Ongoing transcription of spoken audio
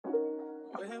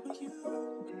Where were you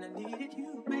when I needed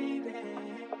you, baby?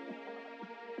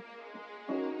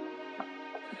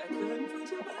 I couldn't find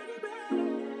you anywhere.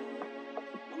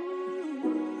 Ooh,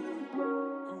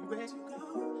 where'd you go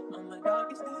on my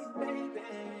darkest day,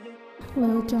 baby?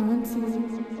 Lil Johnson.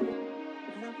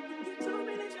 You told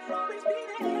me that you'd always be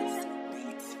there.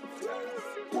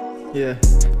 Yeah,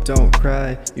 don't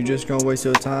cry, you just gonna waste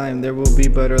your time. There will be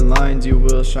better lines, you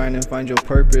will shine and find your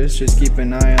purpose. Just keep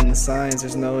an eye on the signs,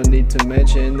 there's no need to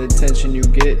mention the tension you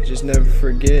get. Just never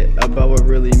forget about what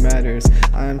really matters.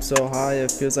 I am so high,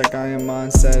 it feels like I am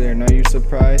on Saturn. Are you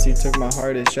surprised? You took my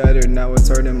heart, it shattered. Now it's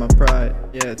hurting my pride.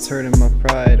 Yeah, it's hurting my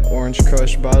pride. Orange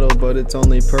crush bottle, but it's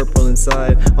only purple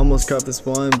inside. Almost caught this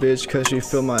one bitch cause she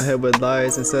filled my head with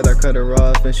lies. Instead I cut her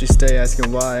off and she stay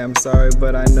asking why. I'm sorry,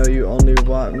 but I know you only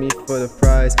want me for the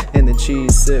prize and the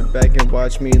cheese. Sit back and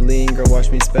watch me lean or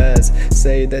watch me spaz.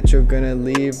 Say that you're gonna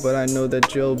leave, but I know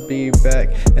that you'll be back.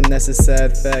 And that's a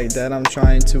sad fact that I'm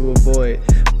trying to avoid.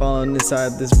 Falling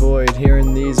inside this void,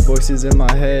 hearing these voices in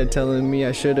my head telling me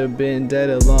I should have been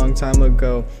dead a long time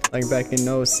ago, like back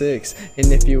in 06.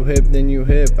 And if you hip, then you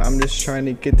hip. I'm just trying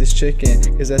to get this chicken,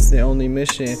 cause that's the only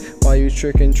mission. While you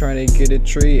tricking, trying to get a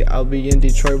treat, I'll be in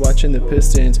Detroit watching the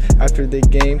Pistons. After the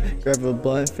game, grab a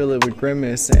blunt, fill it with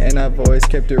grimace. And I've always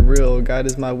kept it real, God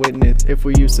is my witness. If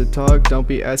we used to talk, don't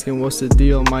be asking what's the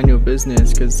deal, mind your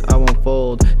business, cause I won't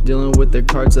fold. Dealing with the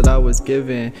cards that I was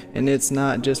given, and it's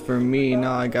not just for me,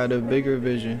 now I got a bigger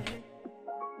vision.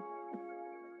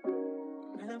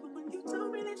 Remember when you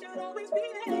told me that you'd always be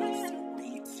there?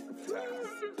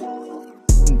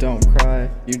 Don't cry,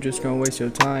 you just gonna waste your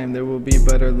time. There will be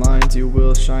better lines, you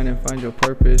will shine and find your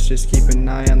purpose. Just keep an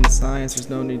eye on the signs,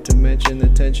 there's no need to mention the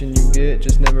tension you get.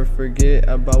 Just never forget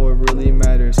about what really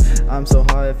matters. I'm so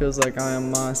high, it feels like I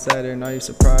am on Saturn. Are you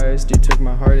surprised? You took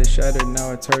my heart, it shattered,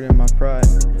 now it's hurting my pride.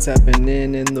 What's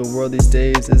happening in the world these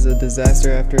days is a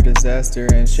disaster after disaster,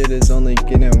 and shit is only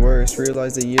getting worse.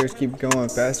 Realize the years keep going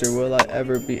faster, will I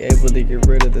ever be able to get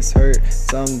rid of this hurt?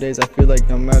 Some days I feel like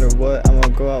no matter what, I'm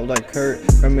gonna go out like Kurt.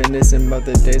 Reminiscing about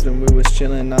the days when we was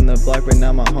chilling on the block, but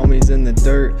now my homies in the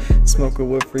dirt. Smoke a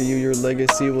whip for you, your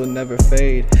legacy will never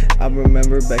fade. I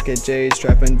remember back at Jay's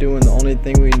trapping, doing the only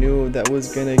thing we knew that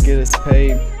was gonna get us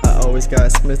paid. I always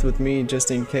got Smith with me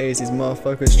just in case these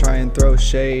motherfuckers try and throw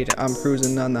shade. I'm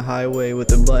cruising on the highway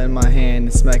with a blunt in my hand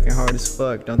and smacking hard as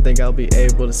fuck. Don't think I'll be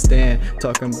able to stand.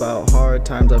 Talking about hard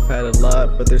times, I've had a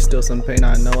lot, but there's still some pain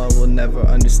I know I will never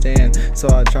understand. So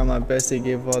I try my best to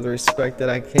give all the respect that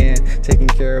I can. Taking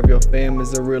care of your fam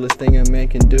is the realest thing a man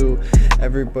can do.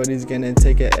 Everybody's gonna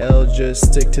take a L,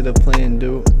 just stick to the plan,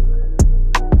 dude.